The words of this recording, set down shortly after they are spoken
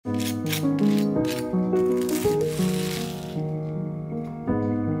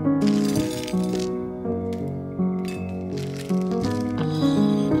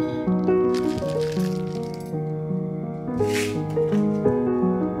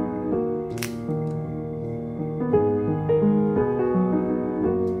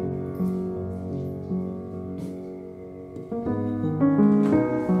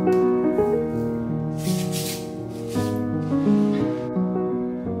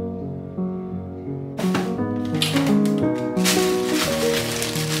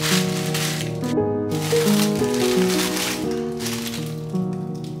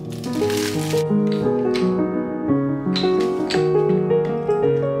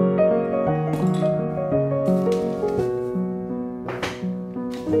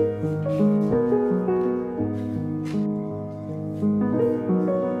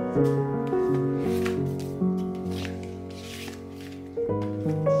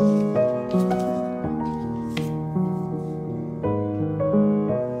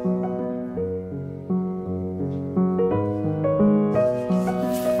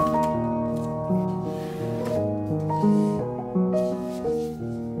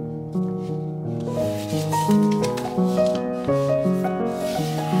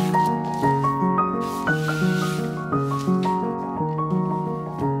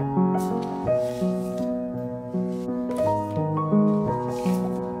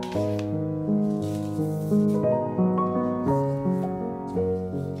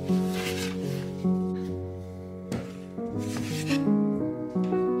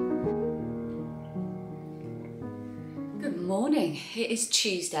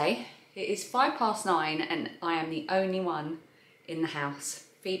Tuesday. It is 9:05 and I am the only one in the house.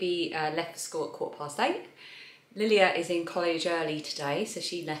 Phoebe left for school at 8:15. Lilia is in college early today, so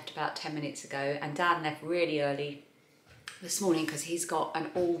she left about 10 minutes ago, and Dan left really early this morning because he's got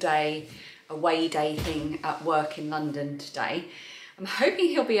an all-day away day thing at work in London today. I'm hoping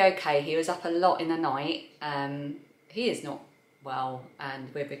he'll be okay. He was up a lot in the night. He is not well,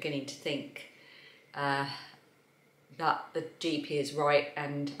 and we're beginning to think that the GP is right,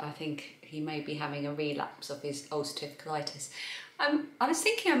 and I think he may be having a relapse of his ulcerative colitis. I was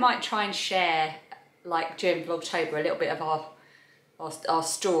thinking I might try and share, like during Vlogtober, a little bit of our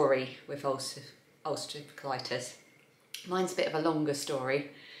story with ulcerative colitis. Mine's a bit of a longer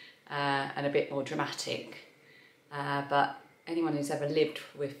story and a bit more dramatic, but anyone who's ever lived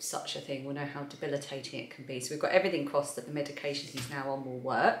with such a thing will know how debilitating it can be. So we've got everything crossed that the medication he's now on will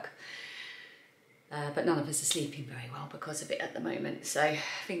work. But none of us are sleeping very well because of it at the moment. So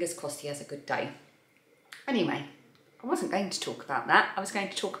fingers crossed he has a good day. Anyway, I wasn't going to talk about that. I was going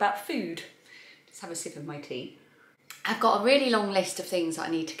to talk about food. Just have a sip of my tea. I've got a really long list of things that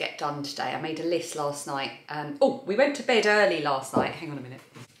I need to get done today. I made a list last night. Oh, we went to bed early last night. Hang on a minute.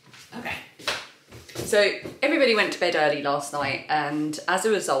 Okay. So everybody went to bed early last night, and as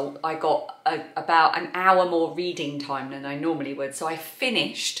a result, I got about an hour more reading time than I normally would. So I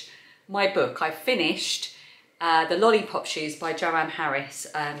finished my book. I finished The Lollipop Shoes by Joanne Harris,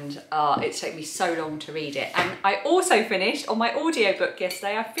 and it took me so long to read it. And I also finished, on my audiobook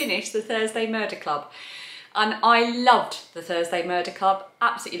yesterday, I finished The Thursday Murder Club. And I loved The Thursday Murder Club,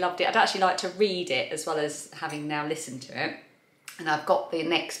 absolutely loved it. I'd actually like to read it as well as having now listened to it. And I've got the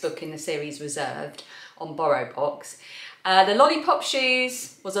next book in the series reserved on BorrowBox. The Lollipop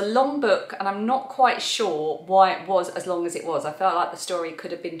Shoes was a long book, and I'm not quite sure why it was as long as it was. I felt like the story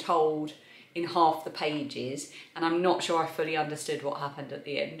could have been told in half the pages, and I'm not sure I fully understood what happened at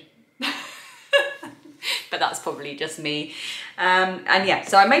the end. But that's probably just me. And yeah,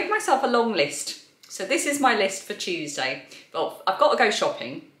 so I made myself a long list. So this is my list for Tuesday. Well, I've got to go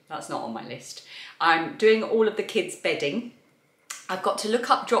shopping. That's not on my list. I'm doing all of the kids' bedding. I've got to look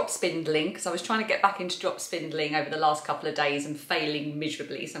up drop spindling because I was trying to get back into drop spindling over the last couple of days and failing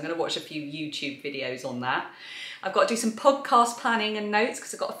miserably. So I'm going to watch a few YouTube videos on that. I've got to do some podcast planning and notes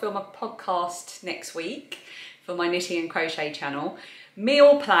because I've got to film a podcast next week for my knitting and crochet channel.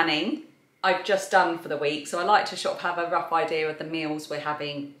 Meal planning I've just done for the week. So I like to sort of have a rough idea of the meals we're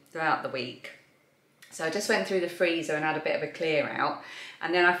having throughout the week. So I just went through the freezer and had a bit of a clear out.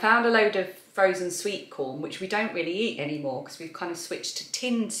 And then I found a load of frozen sweet corn, which we don't really eat anymore because we've kind of switched to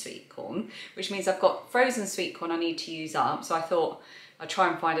tinned sweet corn, which means I've got frozen sweet corn I need to use up. So I thought I'd try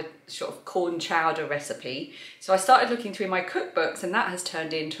and find a sort of corn chowder recipe. So I started looking through my cookbooks, and that has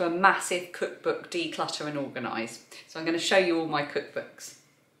turned into a massive cookbook declutter and organise. So I'm going to show you all my cookbooks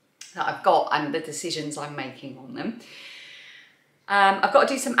that I've got and the decisions I'm making on them. I've got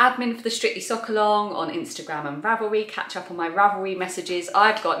to do some admin for the Strictly Sock Along on Instagram and Ravelry, catch up on my Ravelry messages.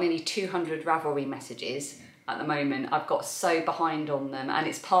 I've got nearly 200 Ravelry messages at the moment. I've got so behind on them, and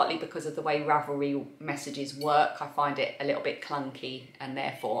it's partly because of the way Ravelry messages work. I find it a little bit clunky, and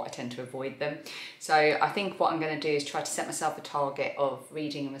therefore I tend to avoid them. So I think what I'm going to do is try to set myself a target of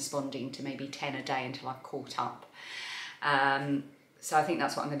reading and responding to maybe 10 a day until I've caught up. So I think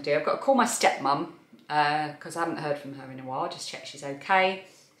that's what I'm going to do. I've got to call my stepmum, because I haven't heard from her in a while, just check she's okay,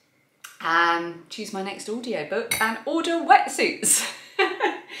 and choose my next audiobook and order wetsuits.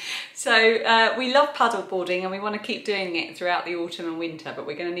 So we love paddleboarding and we want to keep doing it throughout the autumn and winter, but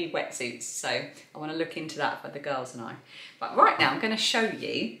we're going to need wetsuits, so I want to look into that for the girls and I. But right now I'm going to show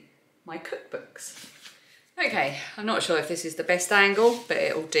you my cookbooks. Okay, I'm not sure if this is the best angle, but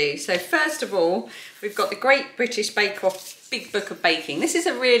it'll do. So first of all, we've got the Great British Bake Off Big Book of Baking. This is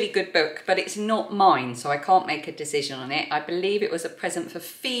a really good book, but it's not mine, so I can't make a decision on it. I believe it was a present for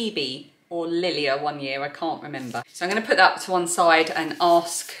Phoebe or Lilia one year, I can't remember. So I'm going to put that to one side and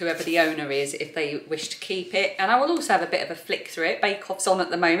ask whoever the owner is if they wish to keep it. And I will also have a bit of a flick through it. Bake Off's on at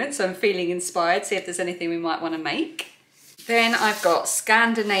the moment, so I'm feeling inspired, see if there's anything we might want to make. Then I've got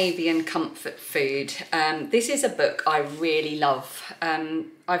Scandinavian Comfort Food. This is a book I really love.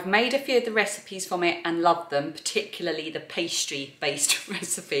 I've made a few of the recipes from it and loved them, particularly the pastry-based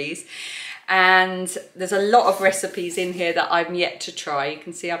recipes. And there's a lot of recipes in here that I'm yet to try. You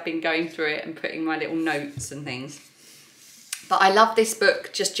can see I've been going through it and putting my little notes and things. But I love this book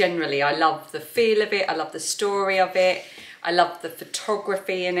just generally. I love the feel of it. I love the story of it. I love the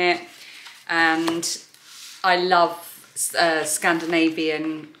photography in it. And I love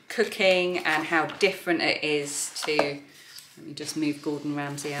Scandinavian cooking and how different it is to, let me just move Gordon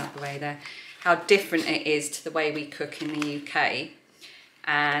Ramsay out of the way there, how different it is to the way we cook in the UK.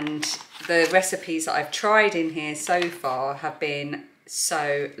 and the recipes that I've tried in here so far have been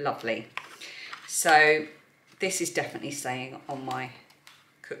so lovely. So this is definitely staying on my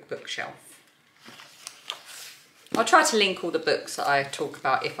cookbook shelf. I'll try to link all the books that I talk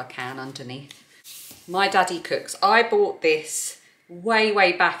about if I can underneath. My Daddy Cooks. I bought this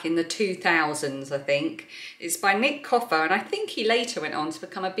way back in the 2000s, I think. It's by Nick Coffer, and I think he later went on to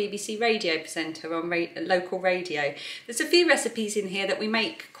become a BBC radio presenter on local radio. There's a few recipes in here that we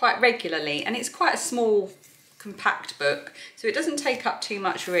make quite regularly, and it's quite a small, compact book, so it doesn't take up too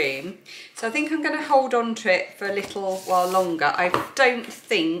much room. So I think I'm going to hold on to it for a little while longer. I don't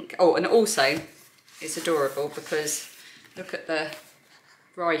think... Oh, and also, it's adorable because look at the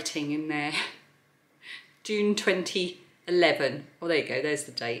writing in there. June 2011. Well, there you go, there's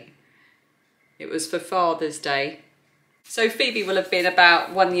the date. It was for Father's Day. So Phoebe will have been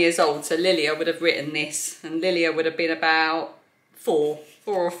about 1 year old, so Lilia would have written this, and Lilia would have been about four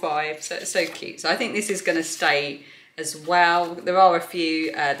or five, so it's so cute. So I think this is going to stay as well. There are a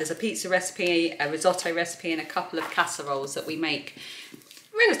few, there's a pizza recipe, a risotto recipe, and a couple of casseroles that we make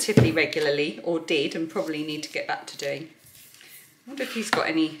relatively regularly, or did, and probably need to get back to doing. I wonder if he's got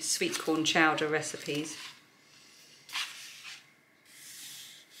any sweet corn chowder recipes.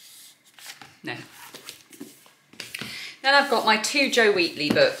 No. Then I've got my 2 Jo Wheatley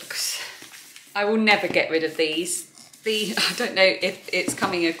books. I will never get rid of these. I don't know if it's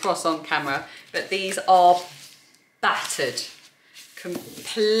coming across on camera, but these are battered,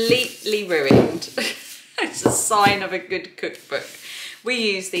 completely ruined. It's a sign of a good cookbook.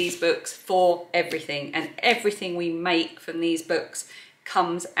 We use these books for everything, and everything we make from these books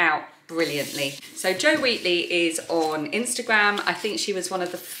comes out brilliantly. So Jo Wheatley is on Instagram. I think she was one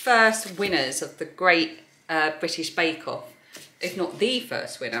of the first winners of the Great British Bake Off, if not the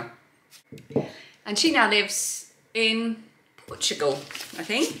first winner. And she now lives in Portugal, I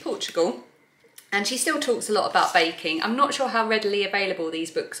think, Portugal. And she still talks a lot about baking. I'm not sure how readily available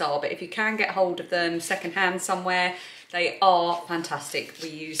these books are, but if you can get hold of them secondhand somewhere, they are fantastic. We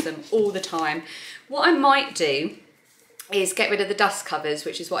use them all the time. What I might do is get rid of the dust covers,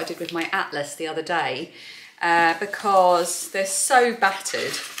 which is what I did with my atlas the other day, because they're so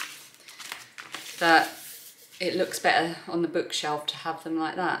battered that it looks better on the bookshelf to have them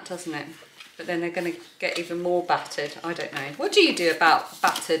like that, doesn't it? But then they're going to get even more battered. I don't know. What do you do about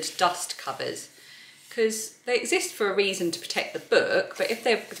battered dust covers? Because they exist for a reason, to protect the book, but if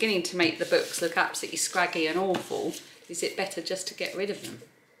they're beginning to make the books look absolutely scraggy and awful, is it better just to get rid of them?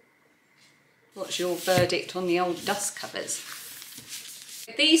 What's your verdict on the old dust covers?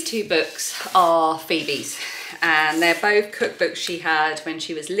 These 2 books are Phoebe's, and they're both cookbooks she had when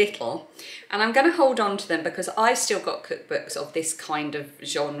she was little, and I'm going to hold on to them because I've still got cookbooks of this kind of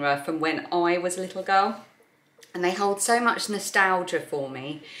genre from when I was a little girl, and they hold so much nostalgia for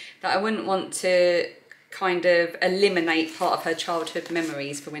me that I wouldn't want to kind of eliminate part of her childhood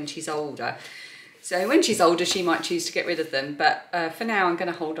memories for when she's older. So when she's older, she might choose to get rid of them, but for now I'm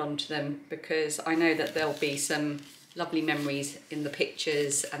going to hold on to them because I know that there'll be some lovely memories in the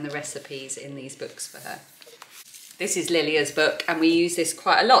pictures and the recipes in these books for her. This is Lilia's book, and we use this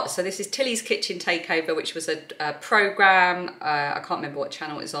quite a lot. So this is Tilly's Kitchen Takeover, which was a programme. I can't remember what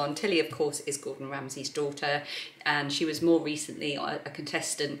channel it was on. Tilly, of course, is Gordon Ramsay's daughter, and she was more recently a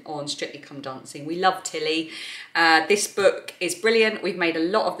contestant on Strictly Come Dancing. We love Tilly. This book is brilliant. We've made a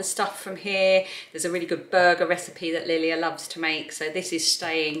lot of the stuff from here. There's a really good burger recipe that Lilia loves to make. So this is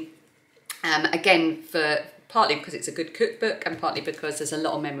staying, again, for partly because it's a good cookbook and partly because there's a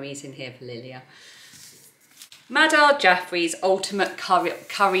lot of memories in here for Lilia. Madar Jaffrey's Ultimate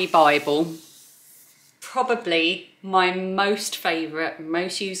Curry Bible. Probably my most favourite,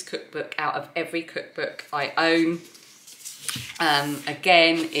 most used cookbook out of every cookbook I own.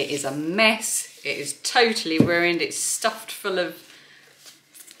 Again, it is a mess. It is totally ruined. It's stuffed full of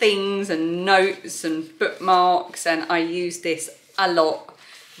things and notes and bookmarks, and I use this a lot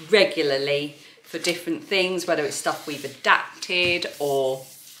regularly for different things, whether it's stuff we've adapted or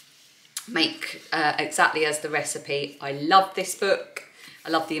make exactly as the recipe. I love this book. I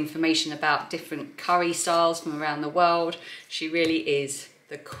love the information about different curry styles from around the world. She really is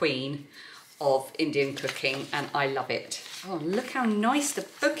the queen of Indian cooking, and I love it. Oh, look how nice the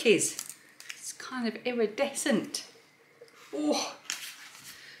book is. It's kind of iridescent. Oh,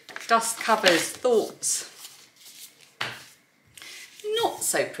 dust covers, thoughts. Not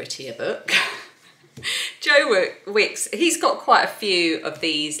so pretty a book. Joe Wicks, he's got quite a few of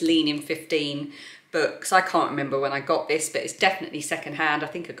these Lean in 15 books. I can't remember when I got this, but it's definitely secondhand. I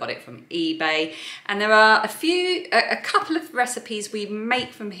think I got it from eBay. And there are a couple of recipes we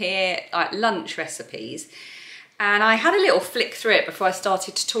make from here, like lunch recipes. And I had a little flick through it before I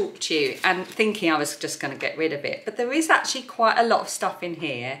started to talk to you and thinking I was just going to get rid of it. But there is actually quite a lot of stuff in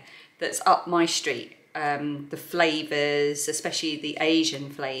here that's up my street. The flavours, especially the Asian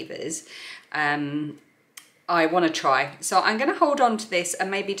flavours, I want to try. So I'm going to hold on to this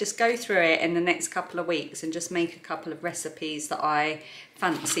and maybe just go through it in the next couple of weeks and just make a couple of recipes that I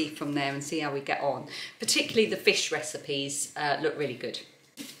fancy from there and see how we get on. Particularly the fish recipes look really good.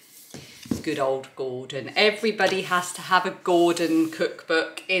 Good old Gordon. Everybody has to have a Gordon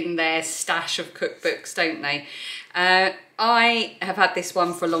cookbook in their stash of cookbooks, don't they? I have had this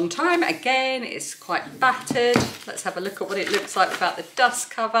one for a long time. Again, it's quite battered. Let's have a look at what it looks like without the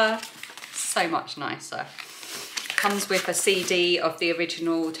dust cover. So much nicer. Comes with a CD of the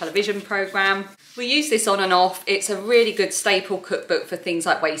original television programme. We use this on and off. It's a really good staple cookbook for things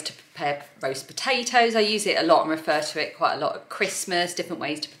like ways to prepare roast potatoes. I use it a lot and refer to it quite a lot at Christmas, different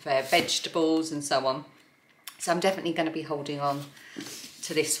ways to prepare vegetables and so on. So I'm definitely going to be holding on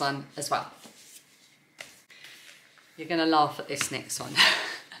to this one as well. You're going to laugh at this next one.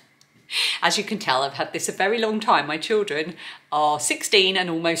 As you can tell, I've had this a very long time. My children are 16 and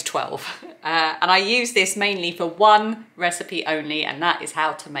almost 12. And I use this mainly for one recipe only, and that is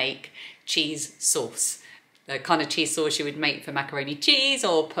how to make cheese sauce. The kind of cheese sauce you would make for macaroni cheese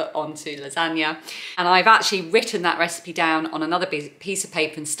or put onto lasagna. And I've actually written that recipe down on another piece of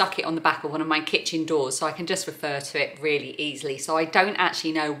paper and stuck it on the back of one of my kitchen doors so I can just refer to it really easily. So I don't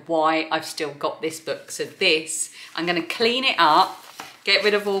actually know why I've still got this book. So this, I'm going to clean it up, get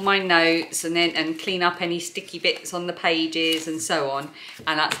rid of all my notes and clean up any sticky bits on the pages and so on.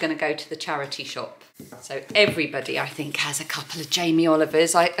 And that's going to go to the charity shop. So everybody, I think, has a couple of Jamie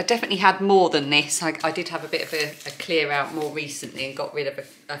Olivers. I definitely had more than this. I did have a bit of a clear out more recently and got rid of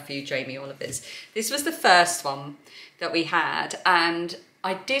a few Jamie Olivers. This was the first one that we had, and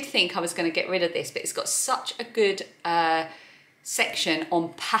I did think I was going to get rid of this, but it's got such a good section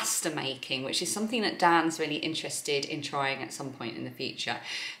on pasta making, which is something that Dan's really interested in trying at some point in the future.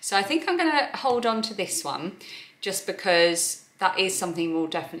 So I think I'm going to hold on to this one just because that is something we'll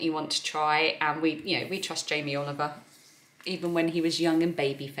definitely want to try, and we trust Jamie Oliver even when he was young and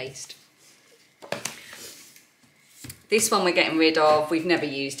baby-faced. This one we're getting rid of. We've never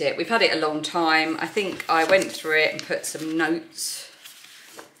used it. We've had it a long time. I think I went through it and put some notes.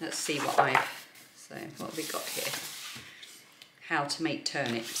 Let's see what have we got here? How to make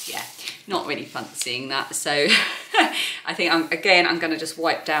turnips. Yeah, not really fancying that. So I think I'm going to just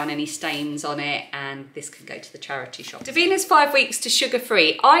wipe down any stains on it, and this can go to the charity shop. Davina's 5 weeks to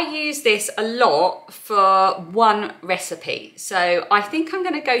sugar-free. I use this a lot for one recipe. So I think I'm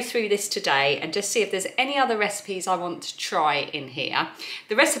going to go through this today and just see if there's any other recipes I want to try in here.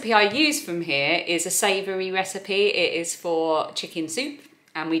 The recipe I use from here is a savoury recipe. It is for chicken soup,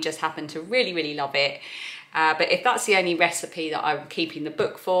 and we just happen to really, really love it. But if that's the only recipe that I'm keeping the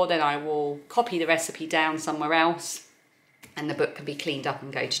book for, then I will copy the recipe down somewhere else and the book can be cleaned up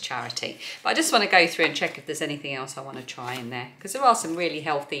and go to charity. But I just want to go through and check if there's anything else I want to try in there, because there are some really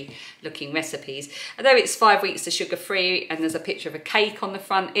healthy looking recipes. Although it's 5 weeks to sugar free and there's a picture of a cake on the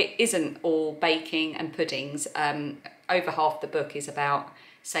front, it isn't all baking and puddings. Over half the book is about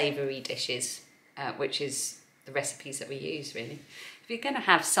savoury dishes, which is the recipes that we use really. If you're going to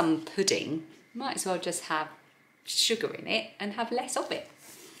have some pudding, might as well just have sugar in it and have less of it.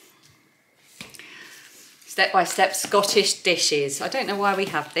 Step by step Scottish dishes. I don't know why we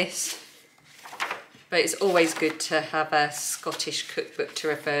have this, but it's always good to have a Scottish cookbook to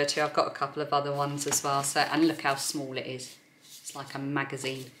refer to. I've got a couple of other ones as well. So, and look how small it is. It's like a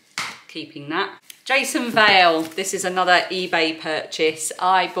magazine. Keeping that. Jason Vale. This is another eBay purchase.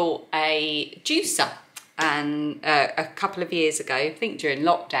 I bought a juicer and a couple of years ago, I think during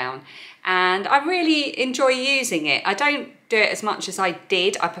lockdown, and I really enjoy using it. I don't do it as much as I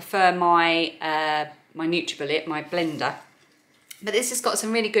did. I prefer my my NutriBullet, my blender, but this has got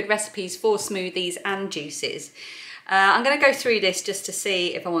some really good recipes for smoothies and juices. I'm going to go through this just to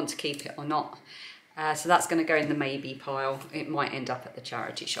see if I want to keep it or not. So that's going to go in the maybe pile. It might end up at the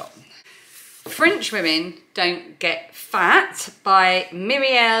charity shop. French Women Don't Get Fat by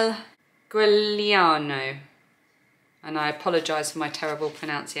Muriel Guiliano. And I apologise for my terrible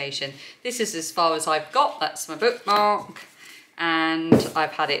pronunciation. This is as far as I've got. That's my bookmark. And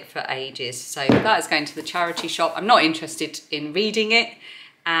I've had it for ages. So that is going to the charity shop. I'm not interested in reading it.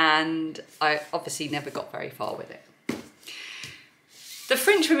 And I obviously never got very far with it. The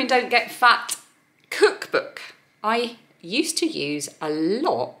French Women Don't Get Fat cookbook. I used to use a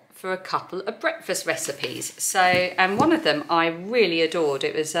lot for a couple of breakfast recipes. So, and one of them I really adored.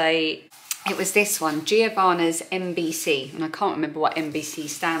 It was this one, Giovanna's MBC, and I can't remember what MBC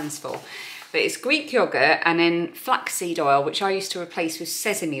stands for, But it's Greek yogurt and then flaxseed oil, which I used to replace with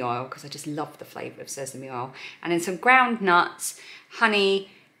sesame oil because I just love the flavour of sesame oil. And then some ground nuts, honey,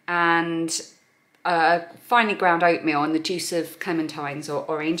 and finely ground oatmeal and the juice of clementines or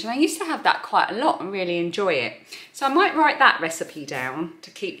orange. And I used to have that quite a lot and really enjoy it. So I might write that recipe down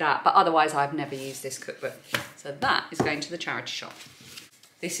to keep that, but otherwise I've never used this cookbook. So that is going to the charity shop.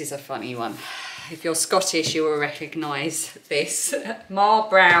 This is a funny one. If you're Scottish, you will recognise this. More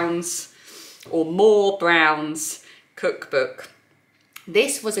Brown's cookbook.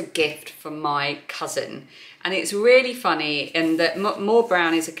 This was a gift from my cousin, and it's really funny in that More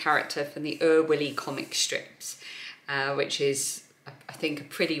Brown is a character from the Willis comic strips, which is, I think, a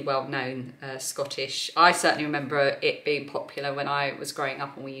pretty well-known Scottish. I certainly remember it being popular when I was growing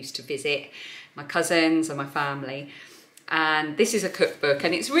up and we used to visit my cousins and my family. And this is a cookbook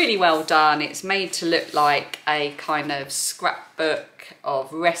and it's really well done. It's made to look like a kind of scrapbook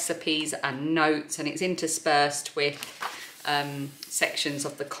of recipes and notes, and it's interspersed with sections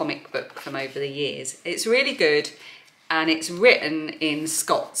of the comic book from over the years. It's really good and it's written in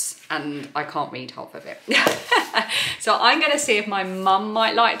Scots and I can't read half of it. So I'm going to see if my mum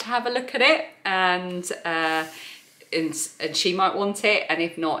might like to have a look at it, and she might want it, and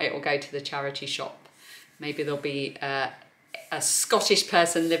if not, it will go to the charity shop. Maybe there'll be a Scottish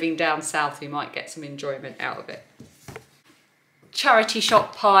person living down south who might get some enjoyment out of it. Charity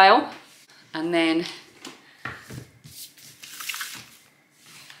shop pile, and then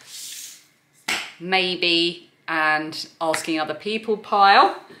maybe and asking other people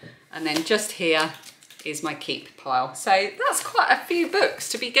pile, and then just here is my keep pile. So that's quite a few books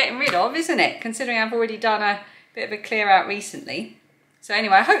to be getting rid of, isn't it? Considering I've already done a bit of a clear out recently. So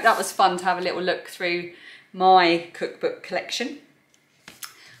anyway, I hope that was fun to have a little look through my cookbook collection.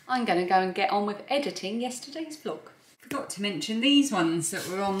 I'm going to go and get on with editing yesterday's vlog. Forgot to mention these ones that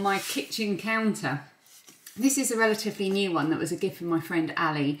were on my kitchen counter. This is a relatively new one that was a gift from my friend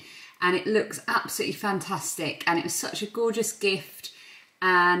Ali, and it looks absolutely fantastic, and it was such a gorgeous gift,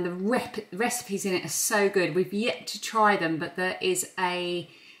 and the recipes in it are so good. We've yet to try them, but there is a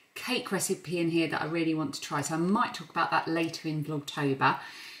cake recipe in here that I really want to try, so I might talk about that later in Vlogtober.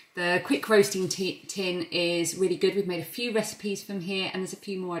 The quick roasting tin is really good. We've made a few recipes from here and there's a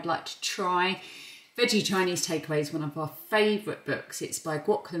few more I'd like to try. Veggie Chinese Takeaway is one of our favourite books. It's by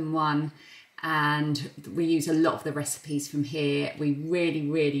Workroom 1 and we use a lot of the recipes from here. We really,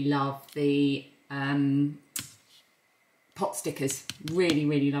 really love the pot stickers. Really,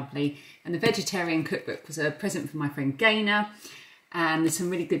 really lovely. And the Vegetarian Cookbook was a present from my friend Gaynor, and there's some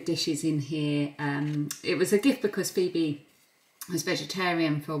really good dishes in here. It was a gift because Phoebe was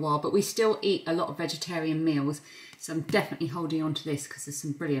vegetarian for a while, but we still eat a lot of vegetarian meals, so I'm definitely holding on to this because there's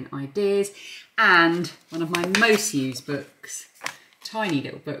some brilliant ideas. And one of my most used books, tiny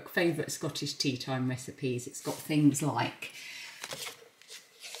little book, Favourite Scottish Tea Time Recipes. It's got things like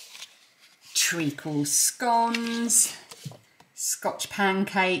treacle scones, Scotch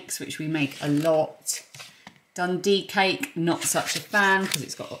pancakes, which we make a lot, Dundee cake, not such a fan because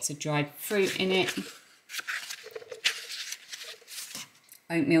it's got lots of dried fruit in it,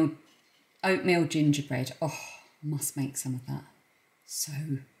 oatmeal gingerbread. Oh, must make some of that. So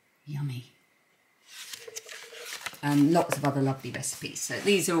yummy. And lots of other lovely recipes. So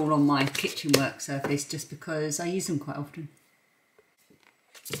these are all on my kitchen work surface just because I use them quite often.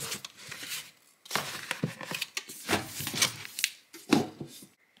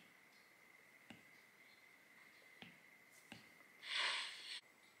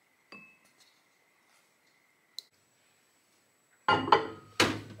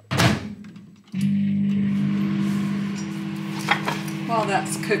 While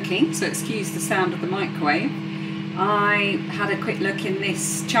that's cooking, so excuse the sound of the microwave, I had a quick look in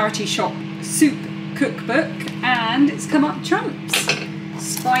this charity shop soup cookbook and it's come up trumps.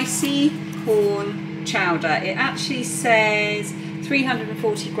 Spicy corn chowder. It actually says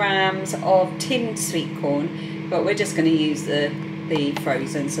 340 grams of tinned sweet corn, but we're just going to use the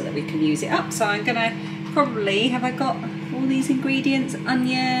frozen so that we can use it up. So I'm going to probably, have I got all these ingredients?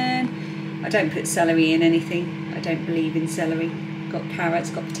 Onion. I don't put celery in anything. I don't believe in celery. Got carrots,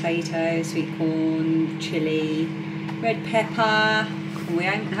 got potatoes, sweet corn, chilli, red pepper. And we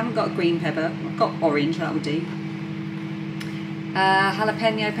haven't got green pepper. I've got orange, that'll do.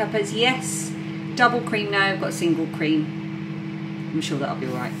 Jalapeno peppers, yes. Double cream, no, I've got single cream. I'm sure that'll be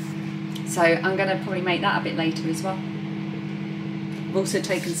all right. So I'm going to probably make that a bit later as well. I've also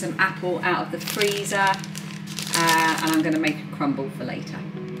taken some apple out of the freezer and I'm going to make a crumble for later.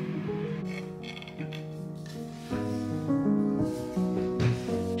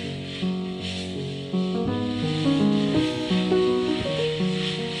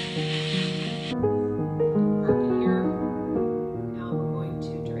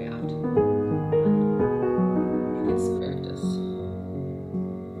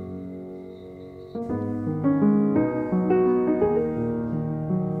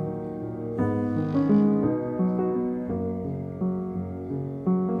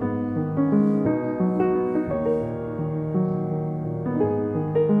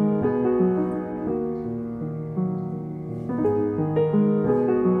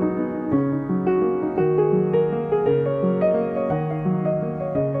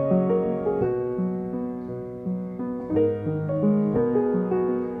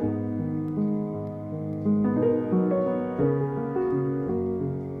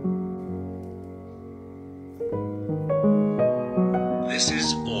 This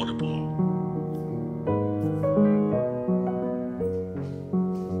is Audible.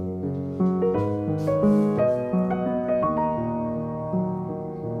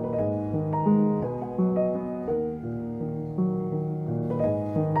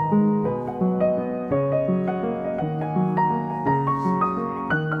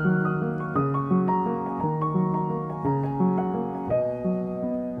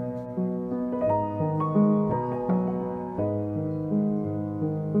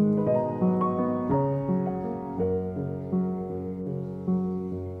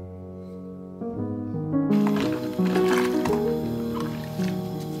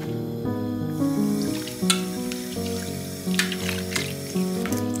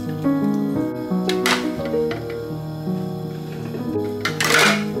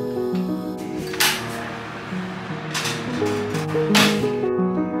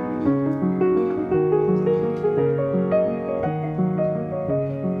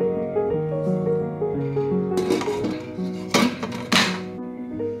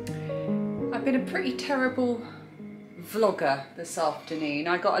 Pretty terrible vlogger this afternoon.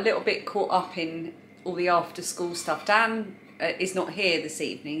 I got a little bit caught up in all the after school stuff. Dan is not here this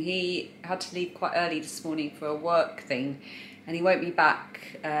evening. He had to leave quite early this morning for a work thing and he won't be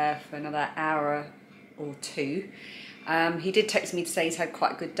back for another hour or two. He did text me to say he's had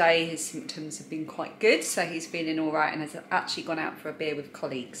quite a good day. His symptoms have been quite good, so he's feeling all right and has actually gone out for a beer with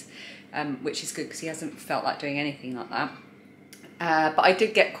colleagues, which is good because he hasn't felt like doing anything like that. But I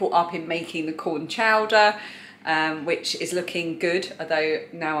did get caught up in making the corn chowder, which is looking good, although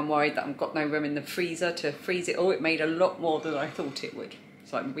now I'm worried that I've got no room in the freezer to freeze it all. It made a lot more than I thought it would.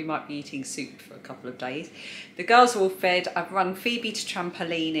 So we might be eating soup for a couple of days. The girls are all fed. I've run Phoebe to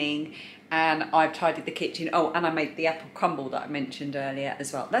trampolining and I've tidied the kitchen. Oh, and I made the apple crumble that I mentioned earlier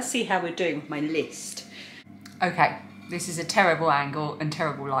as well. Let's see how we're doing with my list. Okay, this is a terrible angle and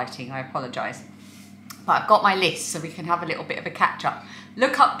terrible lighting. I apologise. But I've got my list so we can have a little bit of a catch up.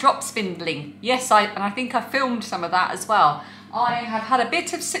 Look up drop spindling. Yes, and I think I filmed some of that as well. I have had a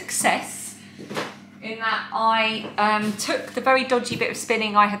bit of success in that I took the very dodgy bit of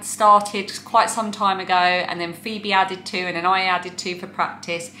spinning I had started quite some time ago and then Phoebe added to and then I added to for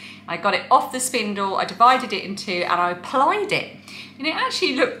practice. I got it off the spindle, I divided it in two and I applied it. And it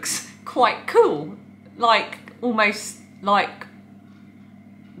actually looks quite cool, like almost like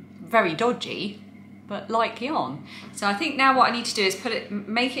very dodgy, but like yarn. So I think now what I need to do is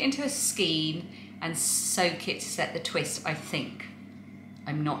make it into a skein and soak it to set the twist, I think.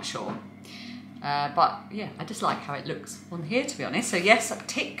 I'm not sure. But yeah, I just like how it looks on here, to be honest. So yes,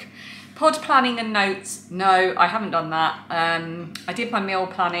 tick. Pod planning and notes. No, I haven't done that. I did my meal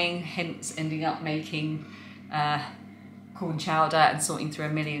planning, hence ending up making corn chowder and sorting through a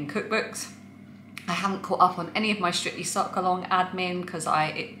million cookbooks. I haven't caught up on any of my Strictly Sock Along admin because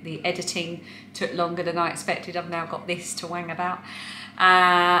the editing took longer than I expected. I've now got this to wang about.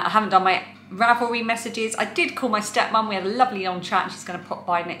 I haven't done my Ravelry messages. I did call my stepmum. We had a lovely long chat and she's going to pop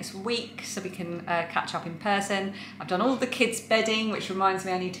by next week so we can catch up in person. I've done all the kids' bedding, which reminds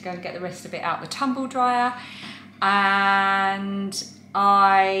me I need to go and get the rest of it out the tumble dryer. And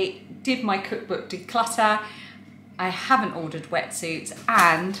I did my cookbook Declutter. I haven't ordered wetsuits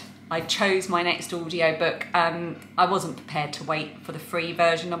and I chose my next audiobook. I wasn't prepared to wait for the free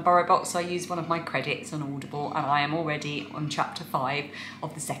version on BorrowBox, so I used one of my credits on Audible and I am already on chapter 5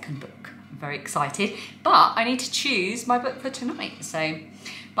 of the second book. I'm very excited, but I need to choose my book for tonight.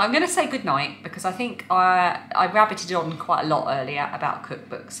 But I'm gonna say goodnight because I think I rabbited on quite a lot earlier about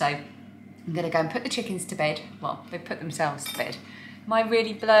cookbooks. So I'm gonna go and put the chickens to bed. Well, they put themselves to bed. Am I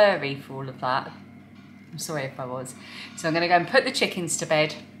really blurry for all of that? I'm sorry if I was. So I'm gonna go and put the chickens to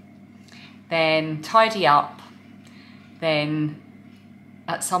bed, then tidy up, then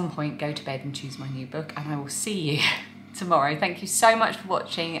at some point go to bed and choose my new book, and I will see you tomorrow. Thank you so much for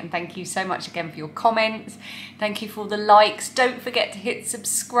watching and thank you so much again for your comments. Thank you for the likes. Don't forget to hit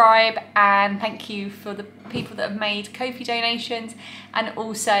subscribe and thank you for the people that have made Ko-fi donations and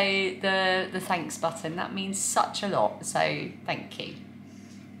also the thanks button. That means such a lot, so thank you.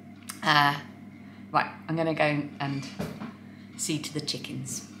 Right, I'm gonna go and see to the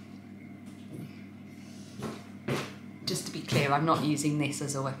chickens. Just to be clear, I'm not using this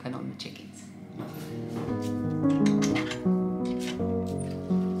as a weapon on the chickens.